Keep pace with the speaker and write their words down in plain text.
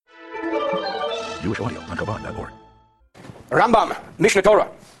Jewish audio on Chabad.org. Rambam, Mishnah Torah,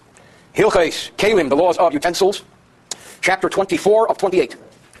 Hilchos, Kelim, the laws of utensils, chapter 24 of 28.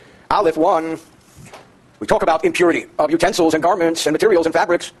 Aleph 1, we talk about impurity of utensils and garments and materials and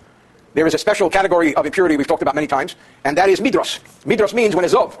fabrics. There is a special category of impurity we've talked about many times, and that is midros. Midros means when a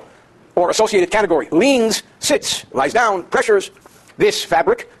zov, or associated category, leans, sits, lies down, pressures this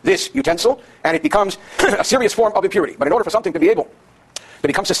fabric, this utensil, and it becomes a serious form of impurity. But in order for something to be able to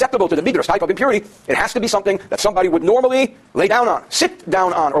become susceptible to the midros type of impurity, it has to be something that somebody would normally lay down on, sit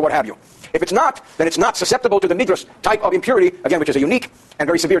down on, or what have you. If it's not, then it's not susceptible to the midros type of impurity, again, which is a unique and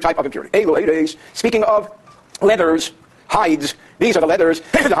very severe type of impurity. Speaking of leathers, hides, these are the leathers,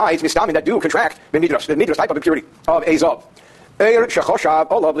 the hides, mistamin, that do contract the midros type of impurity of a zov.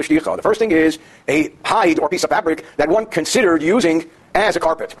 The first thing is a hide or piece of fabric that one considered using as a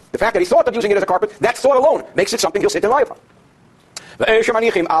carpet. The fact that he thought of using it as a carpet, that thought alone makes it something he'll sit and lie upon. A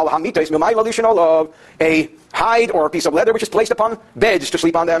hide or a piece of leather which is placed upon beds to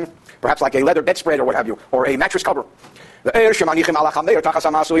sleep on them, perhaps like a leather bedspread or what have you, or a mattress cover. A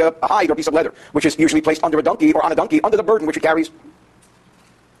hide or piece of leather which is usually placed under a donkey or on a donkey under the burden which it carries.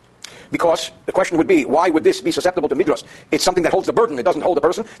 Because the question would be, why would this be susceptible to midros? It's something that holds the burden, it doesn't hold the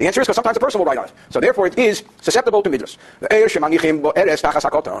person. The answer is because sometimes the person will ride on it. So therefore it is susceptible to midros.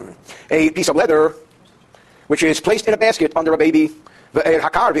 A piece of leather which is placed in a basket under a baby, and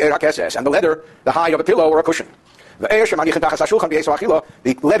the leather, the hide of a pillow or a cushion. The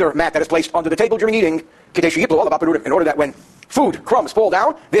leather mat that is placed under the table during eating, in order that when food, crumbs fall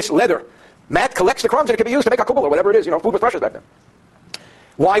down, this leather mat collects the crumbs and it can be used to make a kubel or whatever it is. Food was precious back then.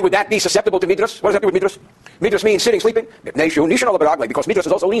 Why would that be susceptible to midros? What does that do with midros? Midros means sitting, sleeping. Because midros is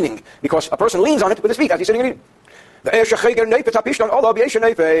also leaning. Because a person leans on it with his feet as he's sitting and eating.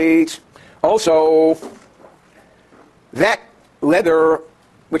 Also, that leather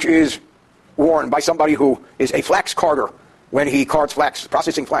which is worn by somebody who is a flax carder when he cards flax,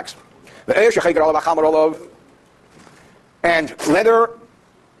 processing flax. And leather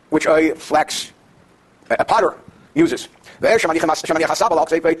which a potter uses. We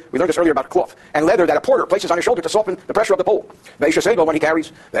learned this earlier about cloth. And leather that a porter places on his shoulder to soften the pressure of the pole. When he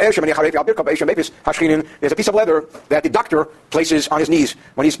carries. There's a piece of leather that the doctor places on his knees.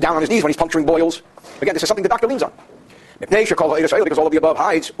 When he's down on his knees, when he's puncturing boils. Again, this is something the doctor leans on. Because all of the above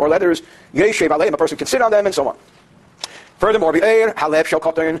hides or leathers, a person can sit on them and so on. Furthermore, the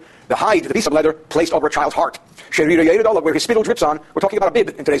hide, the piece of leather placed over a child's heart, where his spittle drips on. We're talking about a bib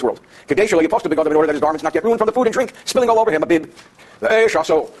in today's world. In order that his garments not get ruined from the food and drink spilling all over him, a bib.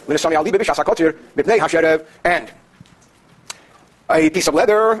 And a piece of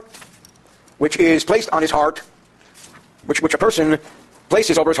leather which is placed on his heart, which a person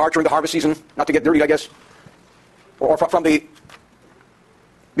places over his heart during the harvest season, not to get dirty, I guess, or because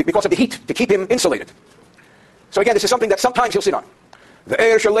of the heat, to keep him insulated. So again, this is something that sometimes he'll sit on.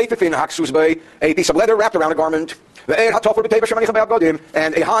 A piece of leather wrapped around a garment. And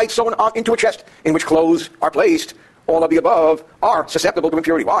a hide sewn into a chest in which clothes are placed. All of the above are susceptible to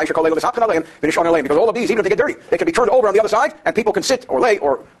impurity. Why? Because all of these, even if they get dirty, they can be turned over on the other side and people can sit or lay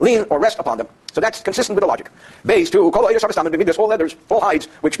or lean or rest upon them. So that's consistent with the logic. Base 2, all leathers, all hides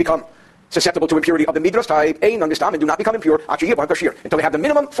which become susceptible to impurity of the midros type, do not become impure until they have the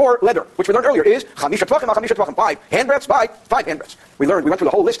minimum for leather, which we learned earlier is 5 handbreadths by 5 handbreadths. We went through the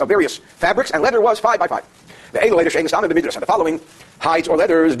whole list of various fabrics, and leather was 5 by 5. And the following hides or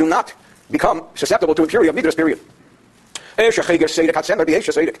leathers do not become susceptible to impurity of midros, period.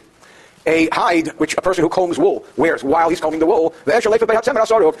 A hide which a person who combs wool wears while he's combing the wool. A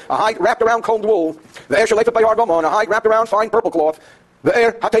hide wrapped around combed wool. A hide wrapped around fine purple cloth. And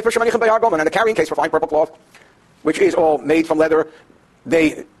the carrying case for fine purple cloth, which is all made from leather,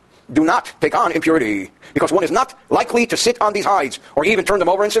 they do not take on impurity, because one is not likely to sit on these hides, or even turn them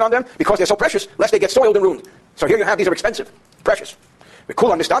over and sit on them, because they're so precious, lest they get soiled and ruined. So here you have, these are expensive, precious. But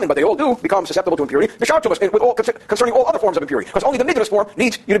they all do become susceptible to impurity. Concerning all other forms of impurity, because only the midros form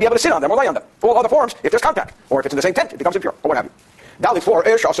needs you to be able to sit on them or lay on them. All other forms, if there's contact, or if it's in the same tent, it becomes impure, or what have you. If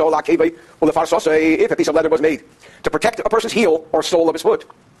a piece of leather was made to protect a person's heel or sole of his foot,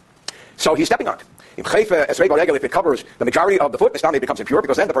 so he's stepping on it. If it covers the majority of the foot, it becomes impure,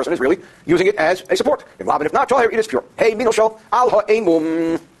 because then the person is really using it as a support. If not, it is pure.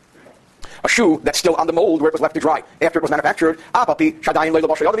 A shoe that's still on the mold where it was left to dry after it was manufactured,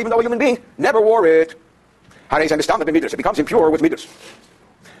 even though a human being never wore it, it becomes impure with midros.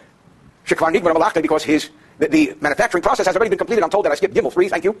 Because the manufacturing process has already been completed. I'm told that I skipped Gimel 3,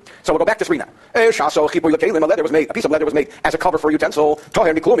 thank you. So we'll go back to 3 now. A piece of leather was made as a cover for a utensil.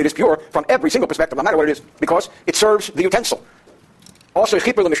 It is pure from every single perspective, no matter what it is, because it serves the utensil. Also, if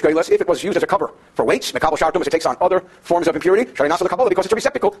it was used as a cover for weights, it takes on other forms of impurity, because it's a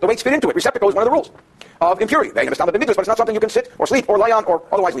receptacle, the weights fit into it. Receptacle is one of the rules of impurity. But it's not something you can sit or sleep or lie on or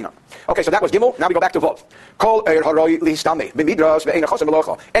otherwise lean on. Okay, so that was Gimel. Now we go back to Vav.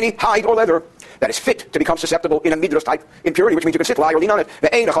 Any hide or leather that is fit to become susceptible in a midras type impurity, which means you can sit, lie, or lean on it.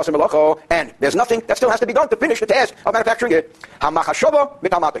 And there's nothing that still has to be done to finish the task of manufacturing it.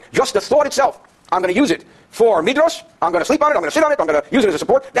 Just the thought itself. I'm going to use it for midras, I'm going to sleep on it, I'm going to sit on it, I'm going to use it as a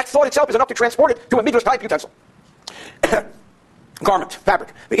support. That thought itself is enough to transport it to a midras type utensil. Garment, fabric.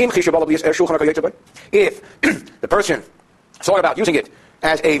 If the person thought about using it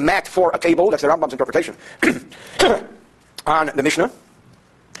as a mat for a table, that's the Rambam's interpretation, on the Mishnah,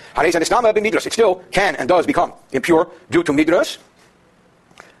 it still can and does become impure due to midras,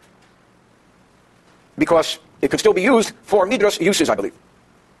 because it can still be used for midras uses, I believe.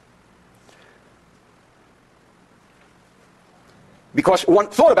 Because one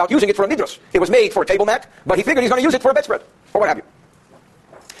thought about using it for a midras. It was made for a table mat, but he figured he's going to use it for a bedspread, or what have you.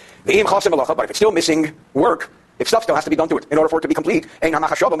 But if it's still missing work, if stuff still has to be done to it in order for it to be complete, then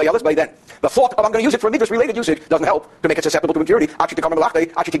the thought of I'm going to use it for a midras related usage doesn't help to make it susceptible to impurity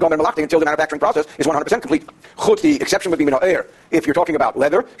until the manufacturing process is 100% complete. The exception would be if you're talking about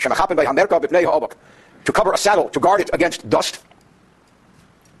leather, to cover a saddle, to guard it against dust.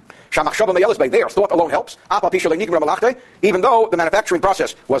 There, thought alone helps, even though the manufacturing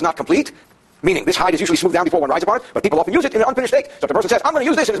process was not complete, meaning this hide is usually smoothed down before one rides upon it, but people often use it in an unfinished state. So if the person says, I'm going to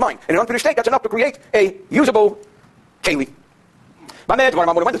use this in his mind, in an unfinished state, that's enough to create a usable Kelim. When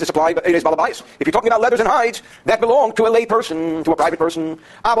does this apply? If you're talking about leathers and hides that belong to a lay person, to a private person,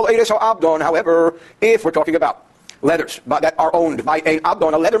 however, if we're talking about leathers that are owned by a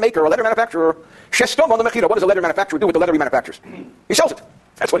abdon, a leather maker, a leather manufacturer, what does a leather manufacturer do with the leather he manufactures? He sells it.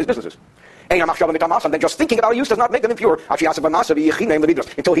 That's what his business is. And then just thinking about a use does not make them impure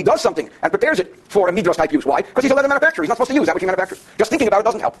until he does something and prepares it for a midras type use. Why? Because he's a leather manufacturer. He's not supposed to use that which he manufactures. Just thinking about it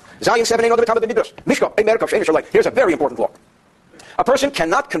doesn't help. Here's a very important law. A person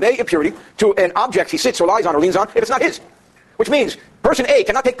cannot convey impurity to an object he sits or lies on or leans on if it's not his. Which means person A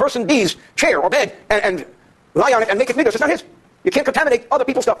cannot take person B's chair or bed and lie on it and make it midras. It's not his. You can't contaminate other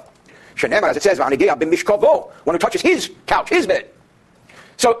people's stuff. As it says, one who touches his couch, his bed.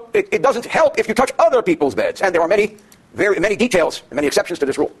 So it doesn't help if you touch other people's beds. And there are many details and many exceptions to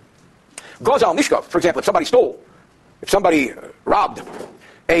this rule. Gozal Mishkov, for example, if somebody robbed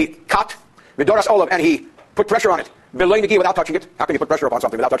a cot, Vidoras Olav, and he put pressure on it, without touching it. How can you put pressure upon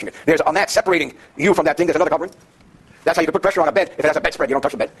something without touching it? There's a mat separating you from that thing, there's another covering. That's how you can put pressure on a bed. If it has a bedspread, you don't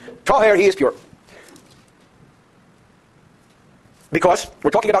touch the bed. Taher, he is pure. Because we're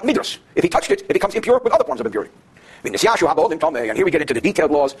talking about midras. If he touched it, it becomes impure with other forms of impurity. And here we get into the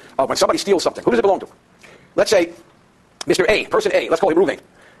detailed laws of when somebody steals something. Who does it belong to? Let's say Mr. A, person A, let's call him Reuven,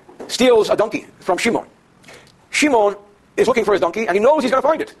 steals a donkey from Shimon. Shimon is looking for his donkey, and he knows he's going to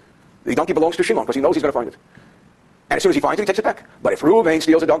find it. The donkey belongs to Shimon because he knows he's going to find it. And as soon as he finds it, he takes it back. But if Reuven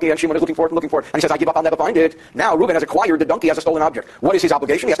steals a donkey and Shimon is looking for it, and he says, I give up, I'll never find it, now Reuven has acquired the donkey as a stolen object. What is his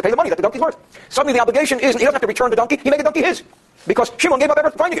obligation? He has to pay the money that the donkey's worth. Suddenly the obligation isn't, he doesn't have to return the donkey, he made the donkey his. Because Shimon gave up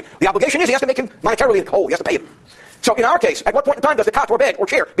effort finding it. The obligation is he has to make him monetarily whole, he has to pay him. So in our case, at what point in time does the cot or bed or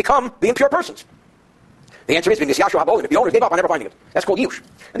chair become the impure persons? The answer is, if the owner gave up on never finding it. That's called yush.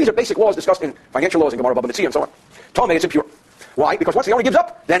 And these are basic laws discussed in financial laws in Gemara, Baba Mitzvah, and so on. Tomei, it's impure. Why? Because once the owner gives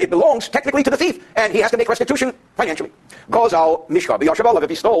up, then it belongs technically to the thief, and he has to make restitution financially. Gozal Mishka, if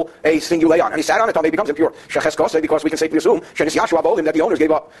he stole a thing you lay on, and he sat on it, Tomei becomes impure. Because we can safely assume that the owners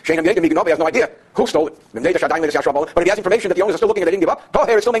gave up. He has no idea who stole it. But if he has information that the owners are still looking and they didn't give up,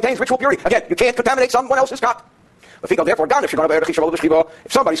 it still maintains ritual purity. Again, you can't contaminate someone else's cot. Therefore,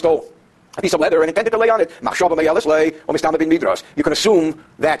 if somebody stole a piece of leather and intended to lay on it, you can assume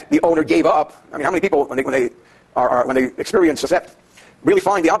that the owner gave up. I mean, how many people, when they experience a theft, really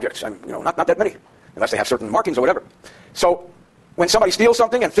find the objects? Not that many, unless they have certain markings or whatever. So, when somebody steals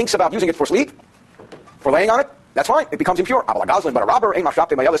something and thinks about using it for sleep, for laying on it, that's fine. It becomes impure. But a robber,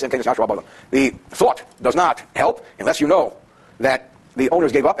 the thought does not help unless you know that the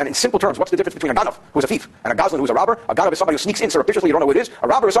owners gave up. And in simple terms, what's the difference between a ganav, who's a thief, and a gazlan, who's a robber? A ganav is somebody who sneaks in surreptitiously, you don't know who it is. A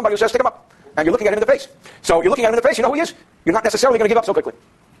robber is somebody who says, stick him up. And you're looking at him in the face. So you're looking at him in the face, you know who he is. You're not necessarily going to give up so quickly.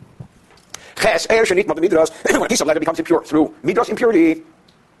 When a piece of leather becomes impure through midras impurity.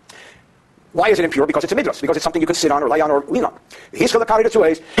 Why is it impure? Because it's a midras. Because it's something you can sit on or lay on or lean on. He's going to carry it 2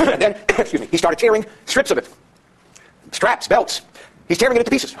 ways. And then, he started tearing strips of it. Straps, belts. He's tearing it into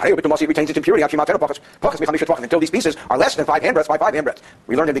pieces. He retains its impurity until these pieces are less than 5 handbreadths by 5 handbreadths.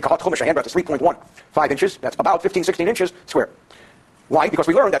 We learned in the Kahat Chumash a handbreadth is 3.15 inches. That's about 15, 16 inches square. Why? Because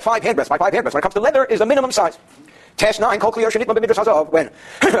we learned that 5 handbreadths by 5 handbreadths, when it comes to leather, is the minimum size. Test 9, Kol Kliyer Shenitma B'Midrash Hazav, when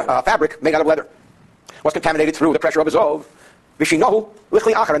fabric made out of leather was contaminated through the pressure of a zov, V'shinohu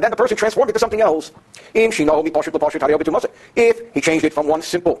Lichli Achar, and then the person transformed it to something else. Im Shinohu Miposhit L'Poshit Hareo B'Tumase. If he changed it from one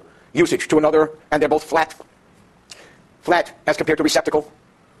simple usage to another, and they're both flat as compared to receptacle,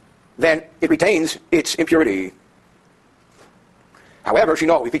 then it retains its impurity. However,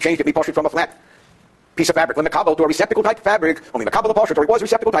 Shinohu, if he changed it Miposhit from a flat piece of fabric, Lemekabel, to a receptacle type fabric, only Mekabel L'Poshit, or it was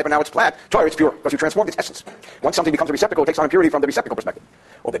receptacle type, and now it's flat, Torah, it's pure, because you transformed its essence. Once something becomes a receptacle, it takes on impurity from the receptacle perspective.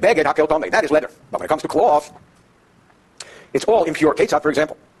 Well, the beged hakel tamei, that is leather. But when it comes to cloth, it's all impure. Ketzad, for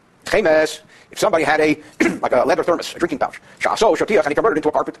example, chemes, if somebody had like a leather thermos, a drinking pouch, shaso, shatiach, and he converted it into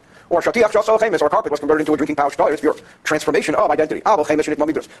a carpet, or shatiach, shaso, chemes, or a carpet was converted into a drinking pouch, it's pure. Transformation of identity. But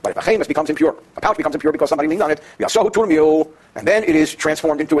if a chemes becomes impure, a pouch becomes impure because somebody leaned on it, yasohu turmil, and then it is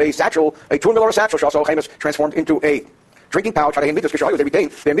transformed into a satchel, a turmil or a satchel, shaso, chemes, transformed into a drinking pouch, they retain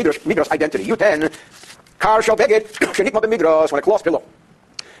their midrash identity. You10, kar shal beged, shenikma b'midrash, when a cloth pillow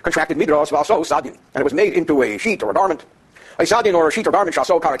contracted midrash, valso sadin, and it was made into a sheet or a garment. A sadin or a sheet or garment,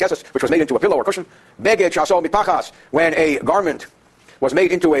 shaso karakeses, which was made into a pillow or cushion. Beged shaso mitpachas, when a garment was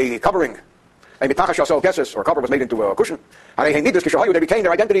made into a covering. A mitpachas shaso keses, or cover was made into a cushion. They retain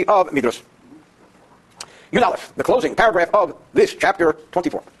their identity of midrash. Yud-Aleph, the closing paragraph of this chapter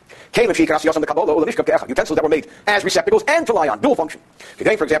 24. Kelim utensils that were made as receptacles and to lie on, dual function. For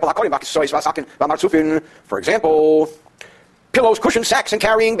example, pillows, cushions, sacks, and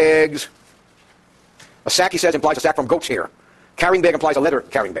carrying bags. A sack, he says, implies a sack from goat's hair. Carrying bag implies a leather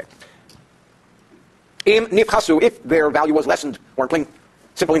carrying bag. Im nifchasu, if their value was lessened, or in plain,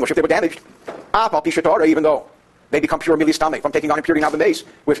 simple English, if they were damaged, even though they become pure milistame from taking on impurity now the mace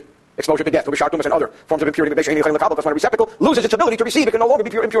with exposure to death, or shartumas and other forms of impurity, because when a receptacle loses its ability to receive, it can no longer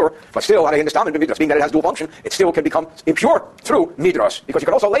be impure. But still, being that it has dual function, it still can become impure through midras, because you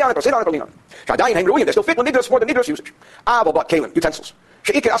can also lay on it or sit on it or lean on it. They still fit with midras for the midras usage. But kelim, utensils,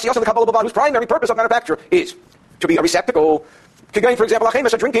 whose primary purpose of manufacture is to be a receptacle. For example,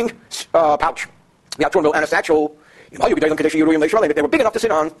 a drinking pouch, and a satchel. If they were big enough to sit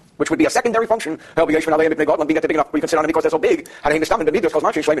on, which would be a secondary function, being that they're big enough, we can sit on them because they're so big, as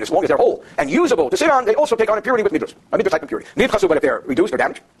long as they're whole and usable to sit on, they also take on impurity with midras, a midras type impurity. But if they're reduced or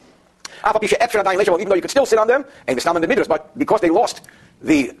damaged, even though you could still sit on them, and the midras, but because they lost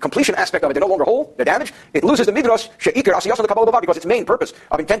the completion aspect of it, they're no longer whole, they're damaged, it loses the midras, because its main purpose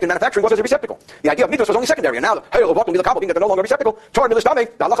of intent in manufacturing was as a receptacle. The idea of midras was only secondary, and now the being that they're no longer a receptacle, the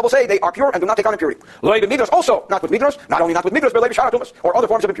halacha will say they are pure and do not take on impurity. Midras also not with midras, not only not with midras, but or other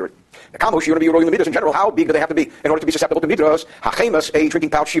forms of impurity. The kamosh, you want to be rolling the midras in general, how big do they have to be in order to be susceptible to midras? Hachemas, a drinking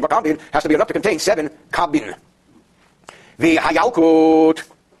pouch, shiva kabin, has to be enough to contain 7 kabin. The hayalkut,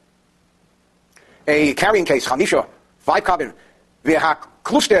 a carrying case, chamisha, 5 kabin. And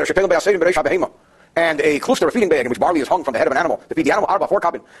a kluster, a feeding bag in which barley is hung from the head of an animal to feed the animal, 4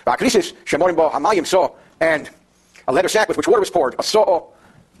 kabin. And a leather sack with which water is poured, a saw.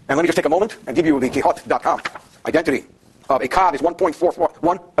 And let me just take a moment and give you the kihot.com identity of a kav is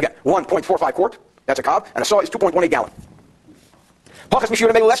 1.45 quart. That's a kav, and a saw is 2.18 gallon. Pachas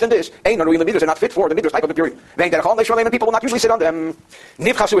mishur made less than this. Ain't no the midras are not fit for the midras type of impurity. People will not usually sit on them.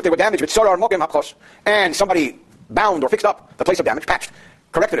 Nivchasu, if they were damaged with sorar mogem hapchos, and somebody bound or fixed up the place of damage, patched,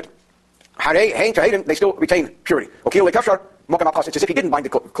 corrected it. They still retain purity. It's as if he didn't bind it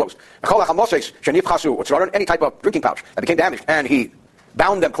closed. Any type of drinking pouch that became damaged, and he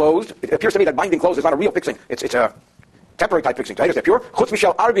bound them closed. It appears to me that binding closed is not a real fixing. It's a temporary type fixing. They're pure. With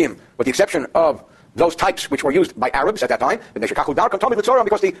the exception of those types which were used by Arabs at that time, because the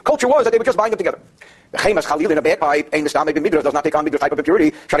culture was that they would just bind them together. The chemas chalil in a bad pipe, does not take on midras type of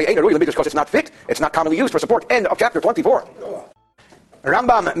impurity, because it's not fit, it's not commonly used for support. End of chapter 24.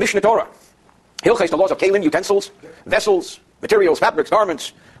 Rambam, Mishnah Torah. Hilchos, the laws of Kelim, utensils, vessels, materials, fabrics,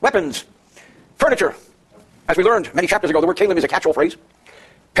 garments, weapons, furniture. As we learned many chapters ago, the word Kelim is a catch-all phrase.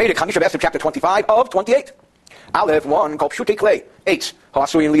 Paid Chamisha B'Estiv, chapter 25 of 28. Aleph 1, called Pshutei Klei. 8,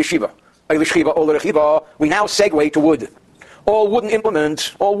 Ha'asuyin Liyeshiva. We now segue to wood. All wooden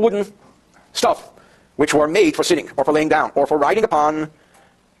implements, all wooden stuff, which were made for sitting, or for laying down, or for riding upon,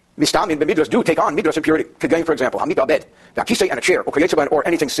 mistamin b'midras, do take on midras impurity. Kelim, for example, hamita, a bed, v'akisei, and a chair, or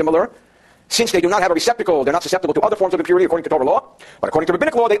anything similar. Since they do not have a receptacle, they're not susceptible to other forms of impurity according to Torah law. But according to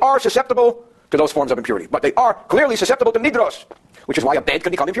rabbinic law, they are susceptible to those forms of impurity. But they are clearly susceptible to midras, which is why a bed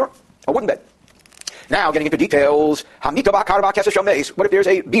can become impure, a wooden bed. Now, getting into details, what if there's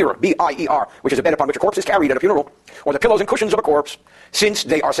a bier, B-I-E-R, which is a bed upon which a corpse is carried at a funeral, or the pillows and cushions of a corpse? Since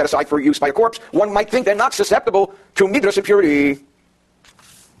they are set aside for use by a corpse, one might think they're not susceptible to midras impurity.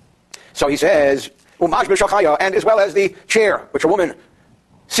 So he says, and as well as the chair, which a woman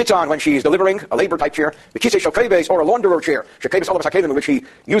sits on when she's delivering, a labor-type chair, the kisei shel or a launderer chair, which he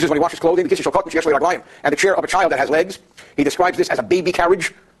uses when he washes clothing, the kisei shel and the chair of a child that has legs. He describes this as a baby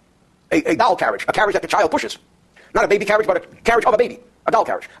carriage, a doll carriage, a carriage that the child pushes. Not a baby carriage, but a carriage of a baby, a doll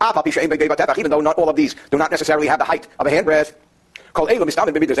carriage. Even though not all of these do not necessarily have the height of a handbreadth.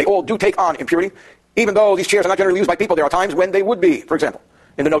 They all do take on impurity. Even though these chairs are not generally used by people, there are times when they would be. For example,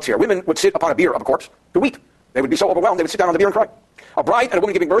 in the notes here, women would sit upon a bier of a corpse to weep. They would be so overwhelmed, they would sit down on the bier and cry. A bride and a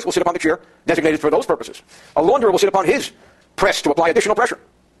woman giving birth will sit upon the chair designated for those purposes. A launderer will sit upon his press to apply additional pressure.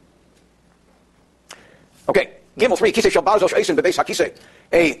 Okay, Gimel 3, Kisei Shel Barzel She'esin Bebeis HaKisei,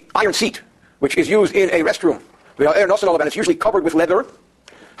 a iron seat, which is used in a restroom. And it's usually covered with leather.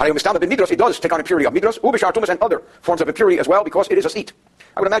 It does take on impurity of midros, ubishar tumas, and other forms of impurity as well, because it is a seat.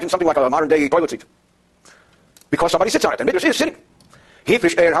 I would imagine something like a modern-day toilet seat, because somebody sits on it, and midros is sitting. What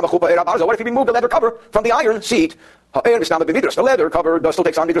if you remove the leather cover from the iron seat? The leather cover still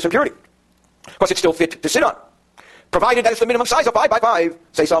takes on midros impurity, because it's still fit to sit on, provided that it's the minimum size of 5 by 5,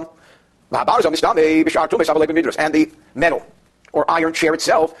 say some. And the metal or iron chair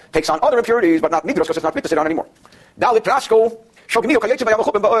itself takes on other impurities, but not midros, because it's not fit to sit on anymore. A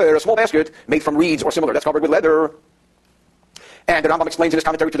small basket made from reeds or similar, that's covered with leather. And the Rambam explains in his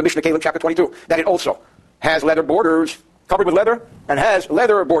commentary to the Mishnah Kelim, chapter 22, that it also has leather borders, covered with leather, and has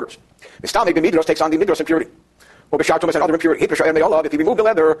leather borders. Midros takes on the midros impurity. And other impurity. If you remove the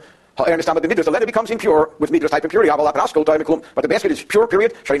leather, the leather becomes impure with midros type impurity. But the basket is pure,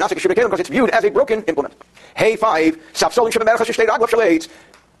 period, because it's viewed as a broken implement. Hey 5,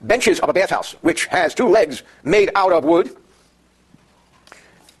 benches of a bathhouse, which has 2 legs made out of wood.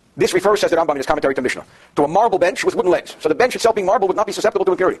 This refers, says the Rambam in his commentary to Mishnah, to a marble bench with wooden legs. So the bench itself being marble would not be susceptible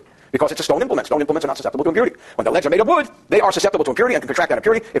to impurity, because it's a stone implement. Stone implements are not susceptible to impurity. When the legs are made of wood, they are susceptible to impurity and can contract that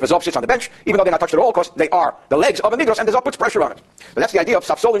impurity if a Zov sits on the bench, even though they're not touched at all, because they are the legs of a midros, and the Zov puts pressure on it. But that's the idea of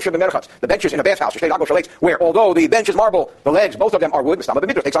Safsolin Shebemerchatz, the benches in a bathhouse, where although the bench is marble, the legs, both of them are wood, the stomach of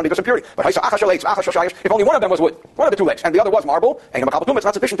the midros takes on midros impurity. But if only one of them was wood, one of the 2 legs, and the other was marble, it's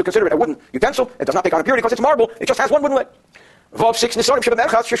not sufficient to consider it a wooden utensil. It does not take on impurity because it's marble, it just has one wooden leg. When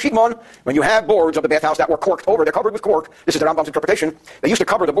you have boards of the bathhouse that were corked over, they're covered with cork. This is the Rambam's interpretation. They used to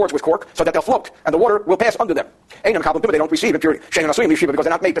cover the boards with cork so that they'll float and the water will pass under them. They don't receive impurity because they're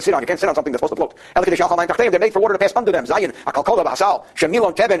not made to sit on. You can't sit on something that's supposed to float. They're made for water to pass under them. A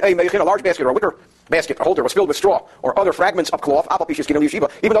large basket or a wicker basket, a holder was filled with straw or other fragments of cloth,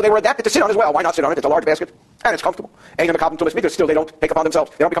 even though they were adapted to sit on as well. Why not sit on it? It's a large basket and it's comfortable. Still, they don't take upon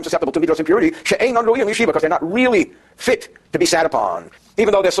themselves. They don't become susceptible to midros impurity because they're not really fit to be sat upon.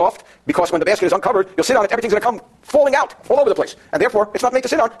 Even though they're soft, because when the basket is uncovered, you'll sit on it, everything's going to come falling out all over the place. And therefore, it's not made to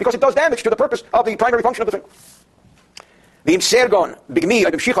sit on because it does damage to the purpose of the primary function of the thing.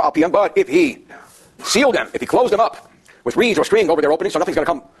 But if he sealed them, if he closed them up with reeds or string over their openings so nothing's going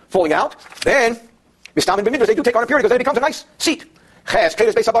to come falling out, then they do take on impurity because then it becomes a nice seat.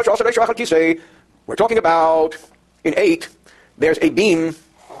 We're talking about, in 8, there's a beam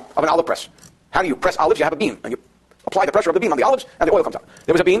of an olive press. How do you press olives? You have a beam, and you apply the pressure of the beam on the olives, and the oil comes out.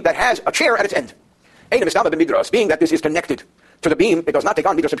 There was a beam that has a chair at its end. Being that this is connected to the beam, it does not take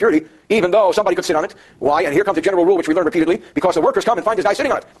on midros impurity, even though somebody could sit on it. Why? And here comes the general rule, which we learn repeatedly, because the workers come and find this guy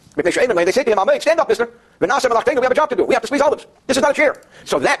sitting on it. They say to him, stand up, mister. We have a job to do. We have to squeeze olives. This is not a chair.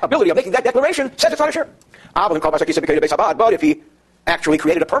 So that ability of making that declaration says it's not a chair. But if he actually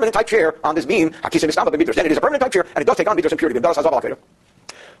created a permanent type chair on this beam, then it is a permanent type chair, and it does take on midros impurity.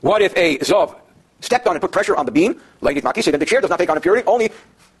 What if a Zov stepped on and put pressure on the beam, then the chair does not take on impurity, only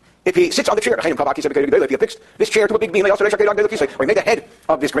if he sits on the chair. If he affixed this chair to a big beam, or he made the head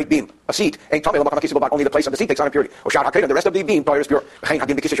of this great beam a seat, only the place of the seat takes on impurity. The rest of the beam is pure.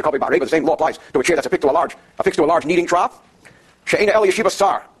 The same law applies to a chair that's affixed to a large kneading trough.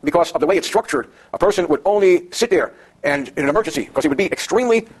 Because of the way it's structured, a person would only sit there and in an emergency, because he would be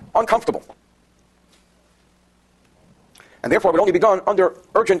extremely uncomfortable. And therefore, it would only be done under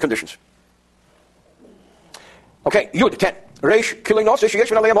urgent conditions. Okay, Yud 10. Reish killing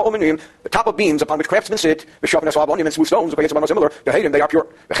the top of beams upon which craftsmen sit, and smooth stones, similar, they are pure.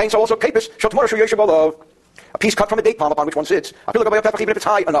 So also kapis, a piece cut from a date palm upon which one sits, even if it's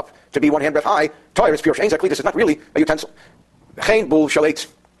high enough to be 1 handbreadth high, tire is pure. This is not really a utensil.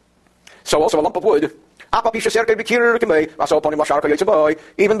 So also a lump of wood,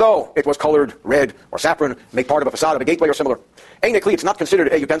 even though it was colored red or saffron, make part of a facade of a gateway or similar. It's not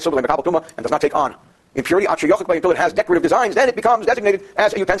considered a utensil and does not take on impurity until it has decorative designs, then it becomes designated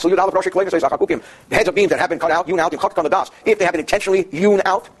as a utensil. The heads of beams that have been cut out, hewn out, and cut on the das, if they have been intentionally hewn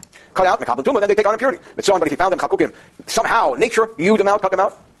out, cut out, then they take on impurity. But if he found them somehow nature hewed them out, cut them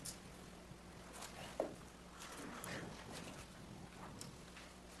out.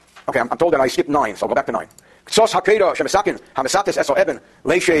 Okay, I'm told that I skipped 9, so I'll go back to 9. Sos hakeda shemisakin hamisatis eso eben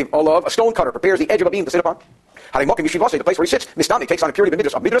leishev olav. A stone cutter prepares the edge of a beam to sit upon. Hari mokim yeshivase, the place where he sits, mistami takes on impurity of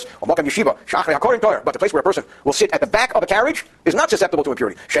midras, or mokim yeshiva shachri hakorin toyer. But the place where a person will sit at the back of a carriage is not susceptible to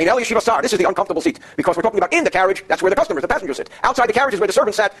impurity. Shein el yeshiva sar. This is the uncomfortable seat because we're talking about in the carriage. That's where the customers, the passengers sit. Outside the carriage is where the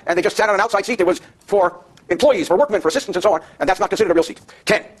servants sat, and they just sat on an outside seat. It was for employees, for workmen, for assistants, and so on, and that's not considered a real seat.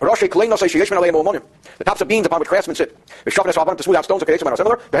 10. The tops of beams upon which craftsmen sit. To smooth out stones, are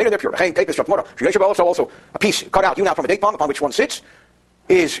similar. They're pure. Also, a piece cut out, hewn out from a date palm upon which one sits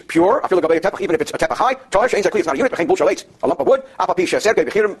is pure. I feel like even if it's a tepach high. It's not a unit. A lump of wood.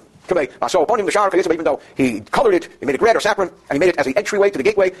 So upon him the shower, even though he colored it, he made it red or saffron, and he made it as the entryway to the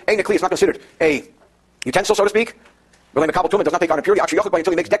gateway. It's not considered a utensil, so to speak. It does not take on impurity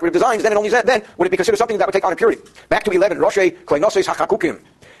until he makes decorative designs. Then and only then would it be considered something that would take on impurity. Back to 11.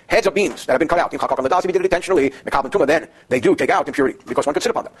 Heads of beams that have been cut out. If he did it intentionally, then they do take out impurity because one could sit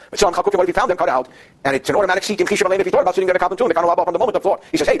upon them. But some what if he found them cut out and it's an automatic seat? If he thought about sitting there from the moment of thought,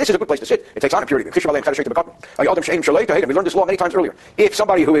 he says, hey, this is a good place to sit. It takes on impurity. We learned this law many times earlier. If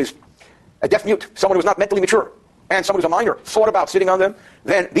somebody who is a deaf mute, someone who is not mentally mature, and someone who's a minor thought about sitting on them,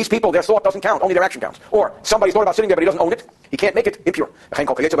 then these people, their thought doesn't count, only their action counts. Or somebody thought about sitting there but he doesn't own it, he can't make it impure.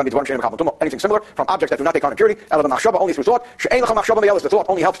 Anything similar from objects that do not take on impurity, only through thought. The thought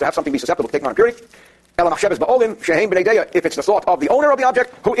only helps to have something be susceptible to taking on impurity. If it's the thought of the owner of the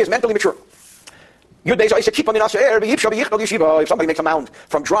object who is mentally mature. If somebody makes a mound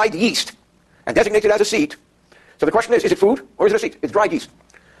from dried yeast and designates it as a seat, so the question is it food or is it a seat? It's dried yeast.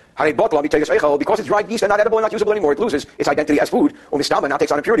 Because it's dried yeast and not edible and not usable anymore, it loses its identity as food. Now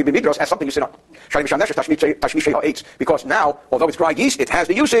takes on impurity as something you sit on. Because now, although it's dried yeast, it has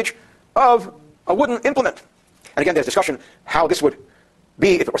the usage of a wooden implement. And again, there's discussion how this would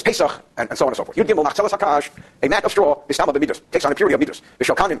be if it was Pesach, and so on and so forth. A mat of straw takes on impurity of midras.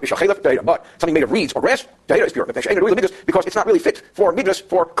 But something made of reeds or grass is pure. Because it's not really fit for midras,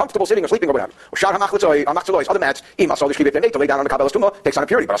 for comfortable sitting or sleeping or whatever. Other mats, if they're made to lay down on the kabbalas tumah, takes on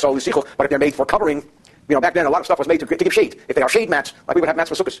impurity. But if they're made for covering, back then a lot of stuff was made to give shade. If they are shade mats, like we would have mats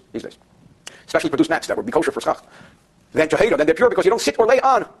for sukkahs these days, specially produced mats that would be kosher for schach, then they're pure because you don't sit or lay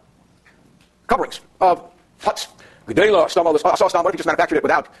on coverings of huts. What if you just manufactured it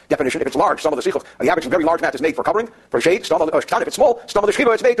without definition? If it's large, some of the sichel, the average very large mat is made for covering, for shade. If it's small, some of the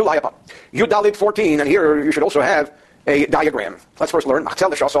shchiva is made to lie upon. Yudalid 14, and here you should also have a diagram. Let's first learn. If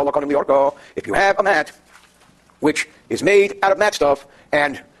you have a mat which is made out of mat stuff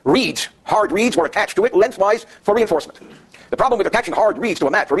and reeds, hard reeds were attached to it lengthwise for reinforcement. The problem with attaching hard reeds to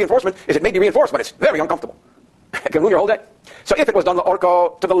a mat for reinforcement is it may be reinforced, but it's very uncomfortable. It can ruin your whole day. So if it was done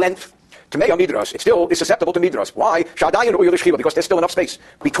to the length, to make a midras, it still is susceptible to midras. Why? Because there's still enough space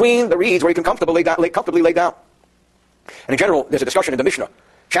between the reeds where you can comfortably lay down. And in general, there's a discussion in the Mishnah,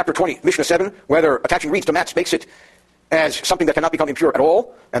 chapter 20, Mishnah 7, whether attaching reeds to mats makes it as something that cannot become impure at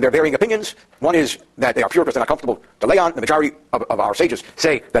all. And there are varying opinions. One is that they are pure because they're not comfortable to lay on. The majority of our sages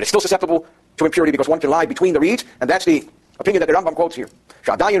say that it's still susceptible to impurity because one can lie between the reeds. And that's the opinion that the Rambam quotes here.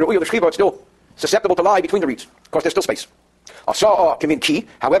 It's still susceptible to lie between the reeds because there's still space.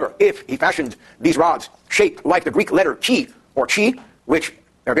 However, if he fashioned these rods shaped like the Greek letter chi or chi, which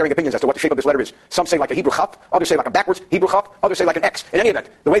there are varying opinions as to what the shape of this letter is. Some say like a Hebrew chaf, others say like a backwards Hebrew chaf, others say like an X. In any event,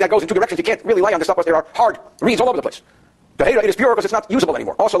 the way that goes in two directions, you can't really lay on this stuff because there are hard reeds all over the place. It is pure because it's not usable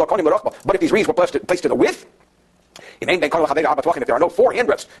anymore. Also, but if these reeds were placed to the width, if there are no 4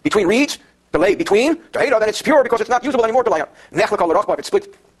 handbreadths between reeds to lay between, then it's pure because it's not usable anymore to lay on. If it's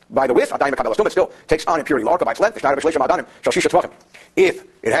split by the width, it still takes on impurity. By its length, if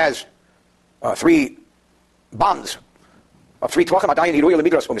it has 3 bonds of 3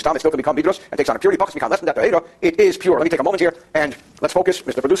 tvachim, it still can become midras and takes on impurity. Less than that, it is pure. Let me take a moment here and let's focus,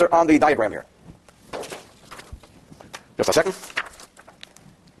 Mr. Producer, on the diagram here. Just a second.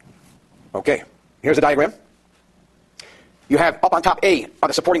 Okay, here's the diagram. You have up on top A are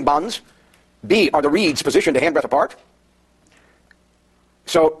the supporting bonds. B are the reeds positioned a handbreadth apart.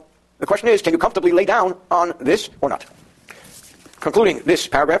 So the question is, can you comfortably lay down on this or not? Concluding this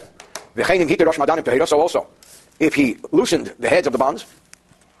paragraph, so also, if he loosened the heads of the bonds,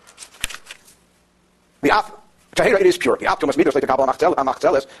 it is pure. In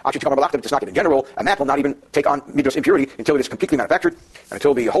general, a mat will not even take on midras impurity until it is completely manufactured and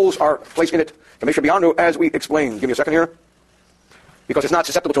until the holes are placed in it. As we explained. Give me a second here. Because it's not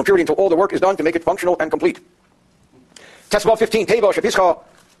susceptible to impurity until all the work is done to make it functional and complete. Test above 15. If you have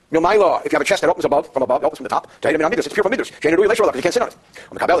a chest that opens from above, opens from the top, it's pure from midras. You can't sit on it.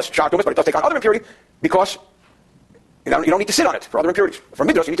 But it does take on other impurity because You don't need to sit on it for other impurities. For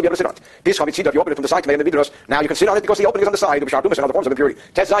midras, you need to be able to sit on it. This chavitzida, if you open it from the side to make the midras, now you can sit on it because the opening is on the side. The bishardumas and other forms of impurity.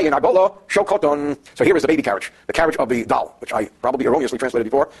 Tezayin, arbola, shokoton. So here is the baby carriage, the carriage of the doll, which I probably erroneously translated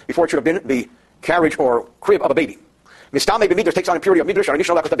before. Before it should have been the carriage or crib of a baby. Mistame b'midrash takes on impurity of midrash, and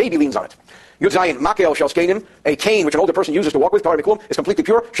initial because the baby leans on it. Yud Zayin, makel shel skenim, a cane which an older person uses to walk with, Torah Miklum, is completely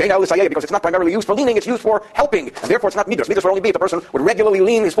pure. Shein el l'sayeh, because it's not primarily used for leaning, it's used for helping, and therefore it's not midrash. Midrash would only be if the person would regularly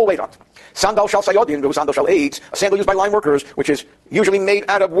lean his full weight on it. Sandal shel sayodin, sandal shel eitz, a sandal used by line workers, which is usually made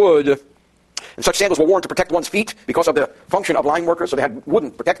out of wood. And such sandals were worn to protect one's feet because of the function of line workers, so they had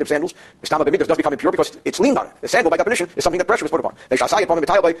wooden protective sandals. Mistama b'midrash does become impure because it's leaned on it. The sandal, by definition, is something that pressure is put upon. They shall say upon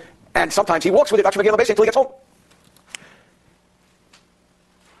the and sometimes he walks with it until he gets home.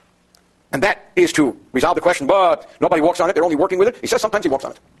 And that is to resolve the question, but nobody walks on it, they're only working with it. He says sometimes he walks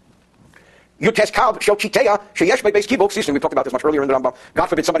on it. We talked about this much earlier in the Rambam. God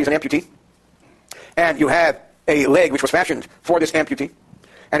forbid somebody's an amputee, and you have a leg which was fashioned for this amputee,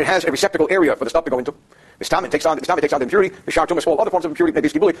 and it has a receptacle area for the stuff to go into. Mistama takes on the impurity. The shartumas, all other forms of impurity, maybe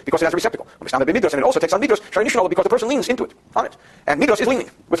because it has a receptacle. Mistama b'midrash, and it also takes on midrash, because the person leans into it, on it. And midrash is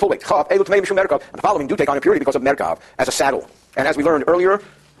leaning with full weight. And the following do take on impurity because of merkav, as a saddle. And as we learned earlier,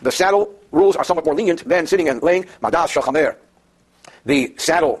 the saddle rules are somewhat more lenient than sitting and laying. Madas shel chamer, the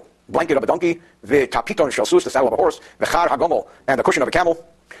saddle blanket of a donkey. The tapiton shel sus, the saddle of a horse. The char hagomel, and the cushion of a camel.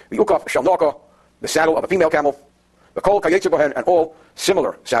 The ukaf shel noka, the saddle of a female camel. The kol kayetze bohen, and all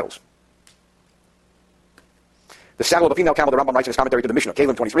similar saddles. The saddle of a female camel, the Rambam writes in his commentary to the Mishnah,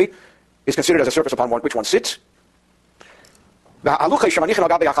 Kelim 23, is considered as a surface upon which one sits. The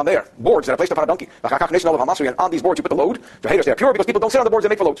boards that are placed upon a donkey. And on these boards you put the load. The haters, they are pure because people don't sit on the boards, they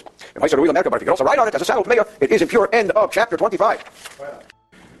make for loads. But if you could also write on it as a saddle, it is impure. End of chapter 25. Wow.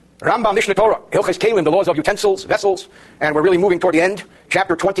 Rambam Mishnah Torah, Hilches Kelim, the laws of utensils, vessels, and we're really moving toward the end.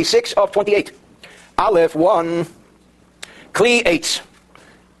 Chapter 26 of 28. Aleph 1, Kli 8,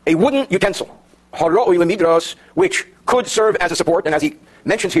 a wooden utensil, Haroi lemidras, which could serve as a support, and as he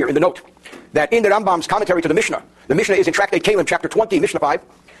mentions here in the note, that in the Rambam's commentary to the Mishnah is in Tractate Kelim, chapter 20, Mishnah 5.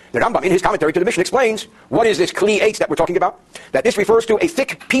 The Rambam, in his commentary to the Mishnah, explains what is this Kli 8 that we're talking about. That this refers to a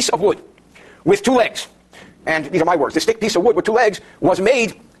thick piece of wood with two legs. And these are my words. This thick piece of wood with two legs was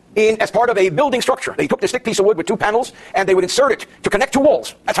made as part of a building structure. They took this thick piece of wood with two panels, and they would insert it to connect two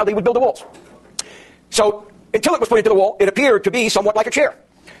walls. That's how they would build the walls. So, until it was put into the wall, it appeared to be somewhat like a chair.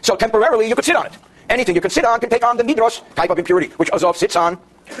 So temporarily, you could sit on it. Anything you can sit on can take on the midras type of impurity, which Azov sits on.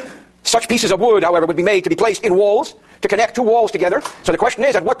 Such pieces of wood, however, would be made to be placed in walls to connect two walls together. So the question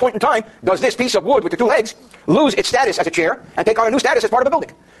is, at what point in time does this piece of wood with the two legs lose its status as a chair and take on a new status as part of the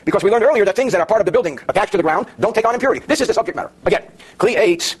building? Because we learned earlier that things that are part of the building attached to the ground don't take on impurity. This is the subject matter. Again, Kli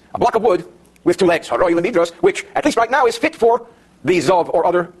 8, a block of wood with two legs, Haroi lemidras, which at least right now is fit for the Zov or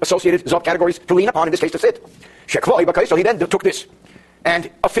other associated Zov categories to lean upon, in this case to sit. So he then took this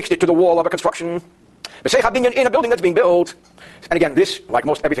and affixed it to the wall of a construction. In a building that's being built. And again, this, like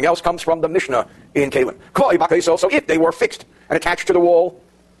most everything else, comes from the Mishnah in Kelim. So if they were fixed and attached to the wall,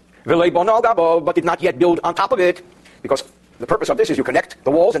 but did not yet build on top of it, because the purpose of this is you connect the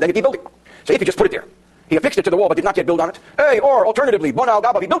walls and then you keep building. So if you just put it there, he affixed it to the wall but did not yet build on it. Or alternatively, he built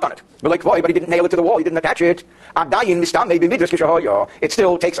on it. But he didn't nail it to the wall, he didn't attach it. It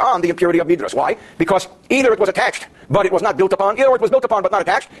still takes on the impurity of midras. Why? Because either it was attached but it was not built upon, or it was built upon but not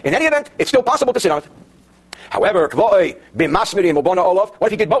attached. In any event, it's still possible to sit on it. However, what if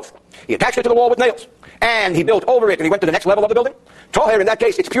he did both? He attached it to the wall with nails, and he built over it, and he went to the next level of the building. Toher, in that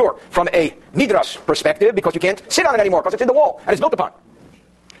case, it's pure from a midras perspective, because you can't sit on it anymore, because it's in the wall, and it's built upon.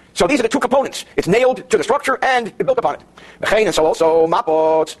 So these are the two components. It's nailed to the structure, and it built upon it. And so also,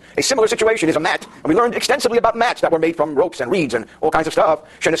 mapot, a similar situation is a mat. And we learned extensively about mats that were made from ropes and reeds and all kinds of stuff.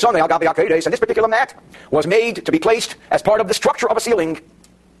 And this particular mat was made to be placed as part of the structure of a ceiling.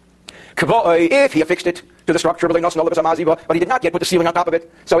 If he affixed it to the structure, but he did not yet put the ceiling on top of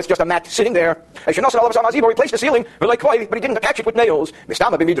it, so it's just a mat sitting there. He placed the ceiling, but he didn't attach it with nails.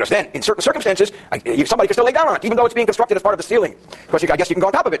 Then, in certain circumstances, somebody can still lay down on it, even though it's being constructed as part of the ceiling, because I guess you can go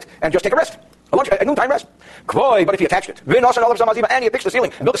on top of it and just take a rest, a noontime rest. But if he attached it, and he affixed the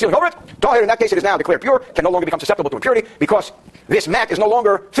ceiling and built the ceiling over it, in that case it is now declared pure, can no longer become susceptible to impurity, because this mat is no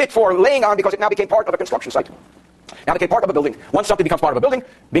longer fit for laying on, because it now became part of a construction site. Now became part of a building. Once something becomes part of a building,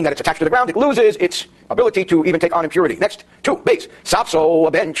 being that it's attached to the ground, it loses its ability to even take on impurity. Next, 2, base. Sapso,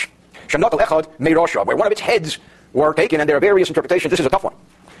 a bench. Shanatal echad meirosha, where one of its heads were taken, and there are various interpretations. This is a tough one.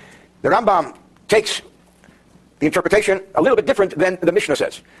 The Rambam takes the interpretation a little bit different than the Mishnah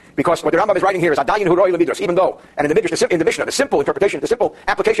says. Because what the Rambam is writing here is Adayin Huroi Lemidras, even though, and in the Mishnah, the simple interpretation, the simple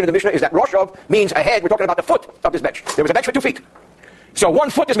application of the Mishnah is that Roshav means a head. We're talking about the foot of this bench. There was a bench with 2 feet. So 1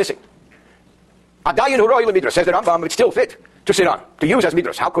 foot is missing. Adayin Huroi Lemidras, says the Rambam, it's still fit to sit on, to use as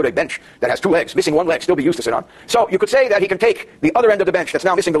midras. How could a bench that has two legs, missing one leg, still be used to sit on? So you could say that he can take the other end of the bench that's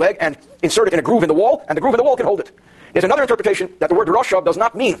now missing the leg and insert it in a groove in the wall, and the groove in the wall can hold it. There's another interpretation that the word Roshav does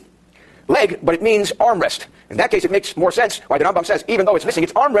not mean leg, but it means armrest. In that case, it makes more sense why the Rambam says, even though it's missing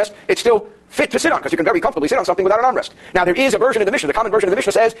its armrest, it's still fit to sit on, because you can very comfortably sit on something without an armrest. Now, there is a version of the Mishnah, the common version of the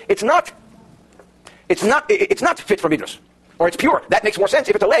Mishnah says it's not fit for midras, or it's pure. That makes more sense.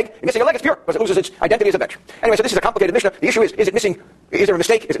 If it's a leg, missing a leg, it's pure, because it loses its identity as a bench. Anyway, so this is a complicated Mishnah. The issue is it missing, is there a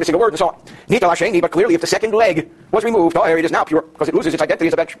mistake? Is it missing a word, and so on? Nita Lasheni, but clearly if the second leg was removed, it is now pure, because it loses its identity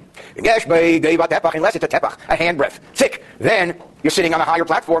as a bench. Unless it's a tepach, a handbreadth, thick, then you're sitting on a higher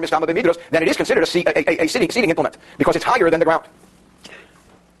platform, then it is considered a seating implement, because it's higher than the ground.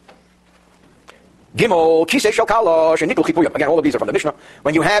 Gimel, Kisei Shel Kalosh, and Nitul Chipuyah. Again, all of these are from the Mishnah.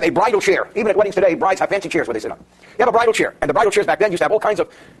 When you have a bridal chair, even at weddings today, brides have fancy chairs where they sit on. You have a bridal chair, and the bridal chairs back then used to have all kinds of,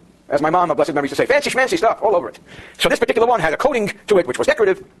 as my mom of blessed memory used to say, fancy schmancy stuff all over it. So this particular one had a coating to it which was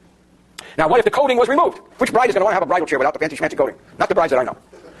decorative. Now, what if the coating was removed? Which bride is going to want to have a bridal chair without the fancy schmancy coating? Not the brides that I know.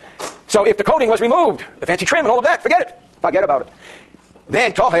 So if the coating was removed, the fancy trim and all of that, forget it. Forget about it.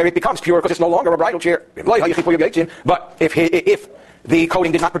 Then Toher, it becomes pure because it's no longer a bridal chair. But if the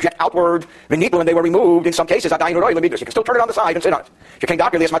coating did not project outward, and they were removed in some cases, you can still turn it on the side and sit on it. Again,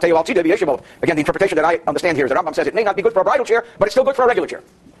 the interpretation that I understand here is that Rambam says it may not be good for a bridal chair, but it's still good for a regular chair.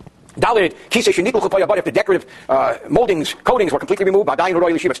 Dalid, but if the decorative moldings, coatings were completely removed,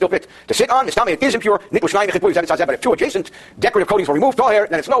 it's still fit to sit on. It is impure. But if two adjacent decorative coatings were removed,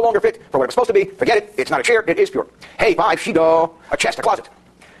 then it's no longer fit for what it was supposed to be. Forget it. It's not a chair. It is pure. Hey, 5, Shido, a chest, a closet.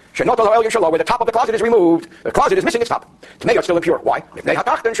 Where the top of the closet is removed, the closet is missing its top. It's still impure. Why? Because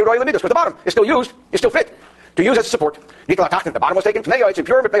the bottom is still used, is still fit to use as a support. The bottom was taken, it's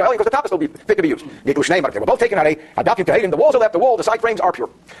impure, because the top is still fit to be used. They were both taken the walls are left, the side frames are pure.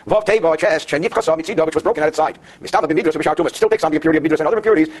 Chest, which was broken at its side. It still takes on the impurity of midras and other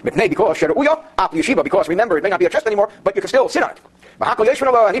impurities, because remember, it may not be a chest anymore, but you can still sit on it.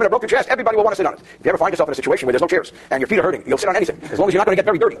 And even a broken chest, everybody will want to sit on it. If you ever find yourself in a situation where there's no chairs and your feet are hurting, you'll sit on anything, as long as you're not going to get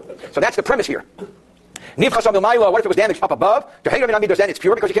very dirty. So that's the premise here. What if it was damaged up above? Then it's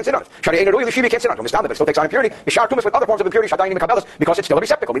pure because you can't sit on it. You can't sit on it. It still takes on impurity. With other forms of impurity, because it's still a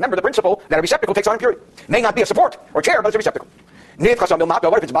receptacle. Remember the principle that a receptacle takes on impurity. May not be a support or chair, but it's a receptacle.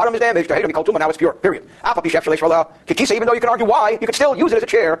 What if its bottom is damaged? Now it's pure. Period. Even though you can argue why, you can still use it as a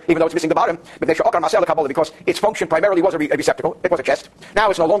chair, even though it's missing the bottom. Because its function primarily was a receptacle. It was a chest. Now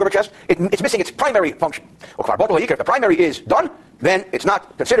it's no longer a chest. It's missing its primary function. If the primary is done, then it's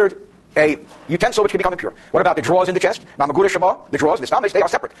not considered a utensil which can become impure. What about the drawers in the chest? The drawers, they are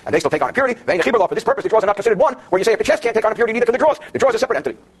separate, and they still take on impurity. For this purpose, the drawers are not considered one, where you say if the chest can't take on impurity, neither can the drawers. The drawers are a separate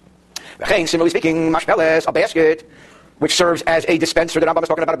entity. Similarly speaking, mashpeles, a basket, which serves as a dispenser. The Rambam is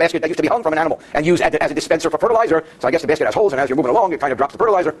talking about a basket that used to be hung from an animal and used as a dispenser for fertilizer. So I guess the basket has holes, and as you're moving along, it kind of drops the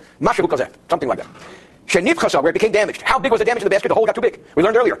fertilizer. Something like that. Where it became damaged. How big was the damage to the basket? The hole got too big. We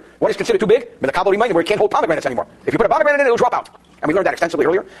learned earlier. What is considered too big? The Kabbalah reminded where it can't hold pomegranates anymore. If you put a pomegranate in it, it'll drop out. And we learned that extensively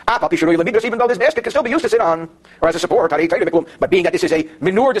earlier. Even though this basket can still be used to sit on, or as a support, but being that this is a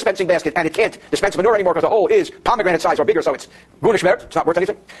manure dispensing basket, and it can't dispense manure anymore because the hole is pomegranate size or bigger, so it's gunishmert, it's not worth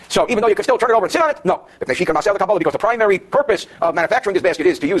anything. So even though you can still turn it over and sit on it, no. Because the primary purpose of manufacturing this basket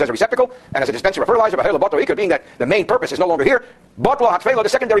is to use as a receptacle, and as a dispenser of fertilizer, being that the main purpose is no longer here, the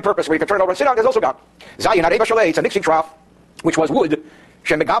secondary purpose where you can turn it over and sit on is also gone. It's a mixing trough, which was wood,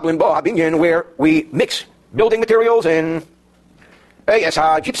 where we mix building materials and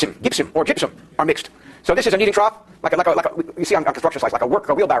gypsum are mixed. So this is a kneading trough, like you see on construction sites, like a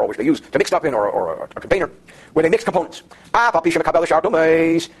wheelbarrow which they use to mix stuff in, or a container, where they mix components.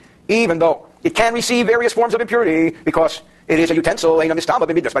 Even though it can receive various forms of impurity, because it is a utensil,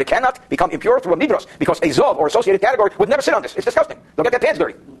 but it cannot become impure through a midras, because a zov, or associated category, would never sit on this. It's disgusting. They'll get their pants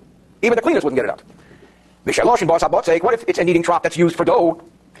dirty. Even the cleaners wouldn't get it out. What if it's a kneading trough that's used for dough?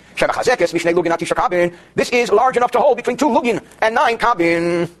 This is large enough to hold between 2 lugin and 9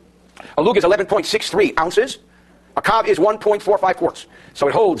 kabin. A lug is 11.63 ounces. A kab is 1.45 quarts. So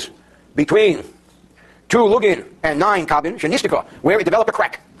it holds between 2 lugin and 9 kabin, where it developed a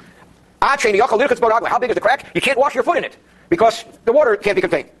crack. How big is the crack? You can't wash your foot in it, because the water can't be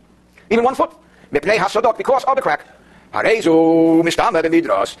contained. Even 1 foot. Because of the crack.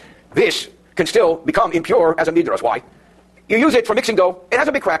 This can still become impure as a midras. Why? You use it for mixing dough. It has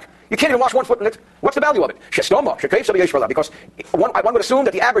a big crack. You can't even wash 1 foot in it. What's the value of it? Because one would assume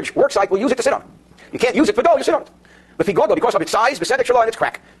that the average work site will use it to sit on. You can't use it for dough, you sit on it. Because of its size, and its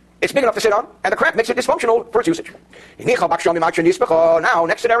crack. It's big enough to sit on, and the crack makes it dysfunctional for its usage. Now,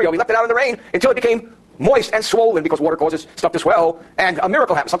 next scenario, we left it out in the rain until it became moist and swollen because water causes stuff to swell, and a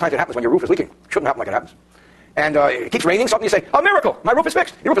miracle happens. Sometimes it happens when your roof is leaking. It shouldn't happen like it happens. And it keeps raining, suddenly you say, a miracle, my roof is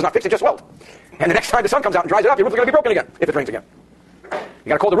fixed. Your roof is not fixed, it just swelled. And the next time the sun comes out and dries it up, your roof is going to be broken again, if it rains again. You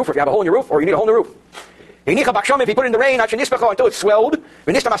got to call the roofer if you have a hole in your roof, or you need a hole in the roof. If you put it in the rain until it swelled,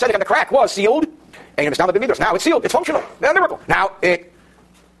 and the crack was sealed, now it's sealed, it's functional. A miracle. Now it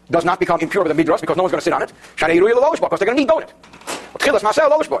does not become impure with the midras because no one's going to sit on it. Because they're going to need dough in it.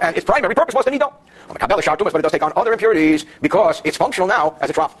 And its primary purpose was to knead dough. But it does take on other impurities because it's functional now as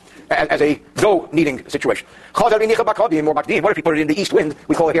a trough, as a dough kneading situation. What if you put it in the east wind?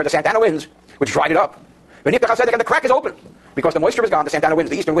 We call it here the Santana winds, which dried it up. And the crack is open because the moisture is gone. The Santana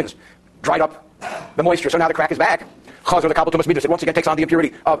winds, the eastern winds, dried up the moisture, so now the crack is back. It once again takes on the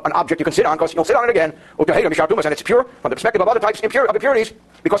impurity of an object you can sit on because you'll sit on it again. And it's pure from the perspective of other types of impurities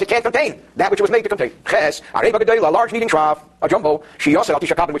because it can't contain that which it was made to contain. A large kneading trough, a jumbo,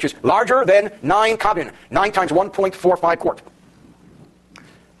 which is larger than 9 kabin, 9 times 1.45 quart.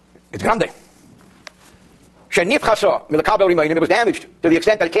 It's grande. It was damaged to the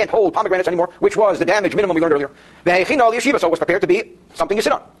extent that it can't hold pomegranates anymore, which was the damage minimum we learned earlier. So it was prepared to be something you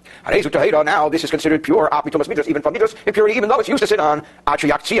sit on. Now this is considered pure, even from midras, impurity, even though it's used to sit on,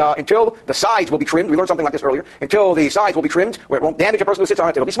 until the sides will be trimmed. We learned something like this earlier. Until the sides will be trimmed, where it won't damage a person who sits on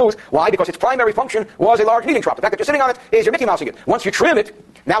it, it'll be smooth. Why? Because its primary function was a large kneading trough. The fact that you're sitting on it is you're Mickey Mousing it. Once you trim it,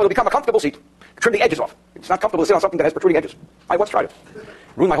 now it'll become a comfortable seat. Trim the edges off. It's not comfortable to sit on something that has protruding edges. I once tried it.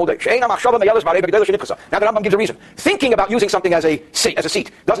 Ruined my whole day. Now the Rambam gives a reason. Thinking about using something as a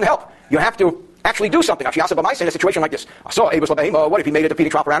seat doesn't help. You have to actually do something. In a situation like this. What if he made it a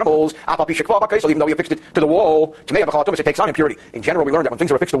feeding trough for animals? So even though he fixed it to the wall, it takes on impurity. In general, we learned that when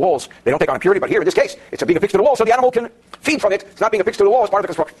things are affixed to walls, they don't take on impurity. But here, in this case, it's being affixed to the wall, so the animal can feed from it. It's not being affixed to the wall as part of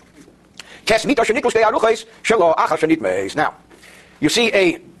the construction. Now, you see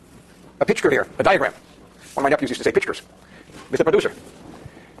a picture here, a diagram. One of my nephews used to say pictures. Mr. Producer.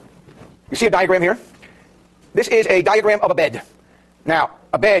 You see a diagram here? This is a diagram of a bed. Now,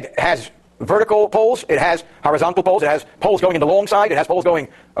 a bed has vertical poles, it has horizontal poles, it has poles going in the long side, it has poles going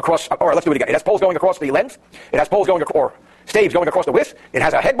across, or let's do it again. It has poles going across the length, it has poles going, or staves going across the width, it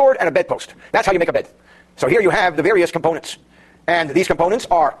has a headboard and a bedpost. That's how you make a bed. So here you have the various components. And these components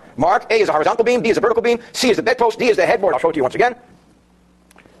are marked. A is a horizontal beam, B is a vertical beam, C is the bedpost, D is the headboard. I'll show it to you once again.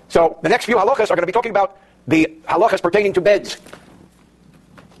 So the next few halachas are going to be talking about the halachas pertaining to beds.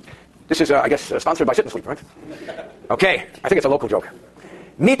 This is, I guess, sponsored by Sit and Sleep, right? Okay, I think it's a local joke.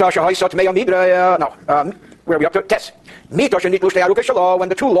 Where are we up to? Test. When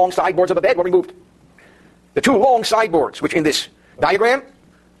the 2 long sideboards of a bed were removed. The 2 long sideboards, which in this diagram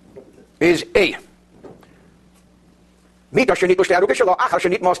is A. After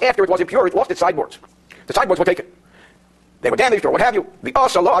it was impure, it lost its sideboards. The sideboards were taken. They were damaged or what have you.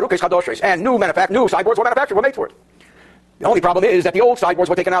 And new sideboards were manufactured, were made for it. The only problem is that the old sideboards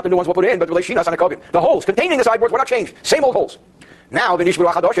were taken out, the new ones were put in, but the holes containing the sideboards were not changed. Same old holes. Now the Nishbur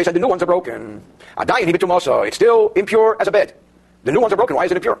HaChadosh said the new ones are broken. It's still impure as a bed. The new ones are broken. Why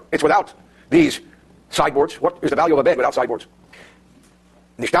is it impure? It's without these sideboards. What is the value of a bed without sideboards?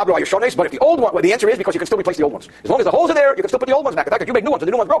 But if the old one, well, the answer is because you can still replace the old ones. As long as the holes are there, you can still put the old ones back. The fact that you made new ones and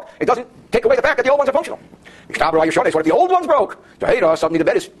the new ones broke, it doesn't take away the fact that the old ones are functional. What if the old ones broke? Suddenly the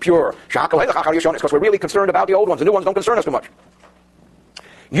bed is pure. Because we're really concerned about the old ones. The new ones don't concern us too much.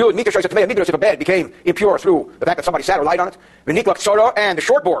 If a bed became impure through the fact that somebody sat or lied on it, and the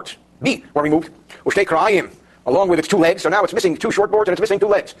short boards, B, were removed, along with its 2 legs, so now it's missing 2 short boards and it's missing 2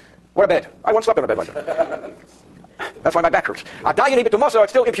 legs. What a bed. I once slept on a bed like that. That's why my back hurts.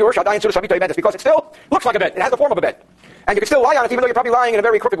 It's still impure. That's because it still looks like a bed. It has the form of a bed. And you can still lie on it even though you're probably lying in a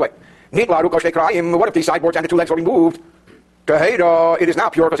very crooked way. What if these sideboards and the 2 legs were removed? It is now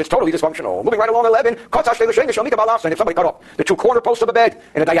pure because it's totally dysfunctional. Moving right along 11. And if somebody cut off the 2 corner posts of the bed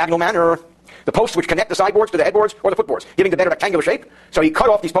in a diagonal manner, the posts which connect the sideboards to the headboards or the footboards, giving the bed a rectangular shape. So he cut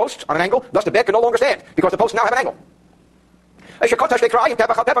off these posts on an angle, thus the bed can no longer stand because the posts now have an angle. Or he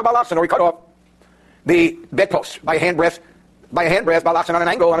cut off the bedposts by a handbreadth, on an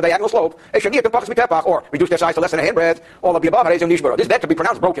angle, on a diagonal slope, or reduce their size to less than a handbreadth, all of the above. This bed could be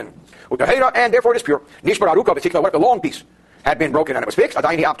pronounced broken. And therefore it is pure. What if the long piece had been broken and it was fixed?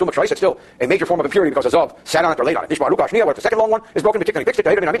 It's still a major form of impurity because Azov sat on it or laid on it. What if the second long one is broken, particularly fixed it,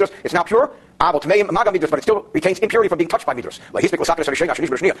 it's now pure, but it still retains impurity from being touched by midras. But if he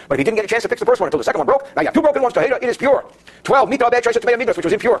didn't get a chance to fix the first one until the second one broke, now you have 2 broken ones, it is pure. 12, which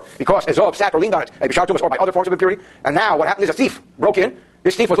was impure because Azov sat or leaned on it, or by other forms of impurity. And now what happened is a thief broke in.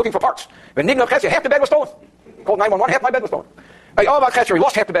 This thief was looking for parts. Half the bed was stolen. Called 911, half my bed was stolen. He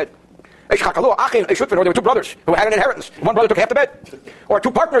lost half the bed. There were two brothers who had an inheritance. One brother took half the bed. Or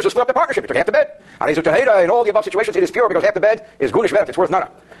two partners who split up the partnership. They took half the bed. In all the above situations, it is pure because half the bed is gunish vert. It's worth nada.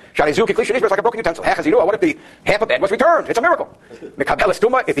 It's like a broken utensil. What if the half a bed was returned? It's a miracle.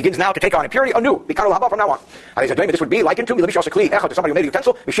 It begins now to take on impurity anew. From now on. This would be likened to somebody who made a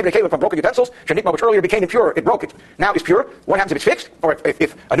utensil, from broken utensils, which earlier became impure. It broke it. Now it's pure. What happens if it's fixed? Or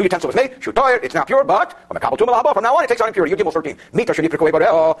if a new utensil was made, it's now pure, but from now on it takes on impurity. Yud Gimel 13. When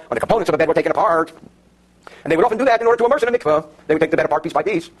the components of the bed were taken apart. And they would often do that in order to immerse it in a mikveh. They would take the bed apart piece by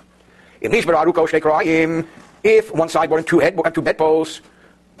piece. If one sideboard and two bedposts,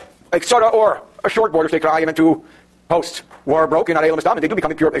 or a short board and two posts were broken, they do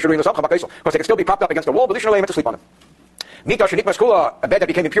become impure. They should because they can still be propped up against the wall, but they shouldn't to sleep on them. A bed that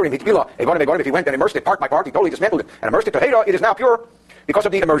became impure in if he went and immersed it part by part, he totally dismantled it and immersed it to Hera, it is now pure because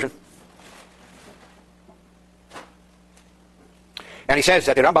of the immersion. And he says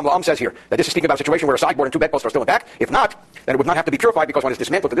that the Rambam says here that this is speaking about a situation where a sideboard and two bedposts are still intact. If not, then it would not have to be purified because when it's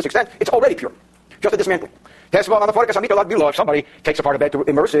dismantled to this extent, it's already pure. Just a dismantling. If somebody takes apart a bed to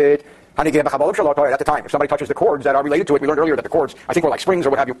immerse it, at the time, if somebody touches the cords that are related to it, we learned earlier that the cords, I think were like springs or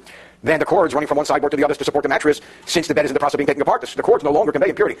what have you, then the cords running from one sideboard to the other to support the mattress, since the bed is in the process of being taken apart, the cords no longer convey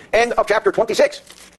impurity. End of chapter 26.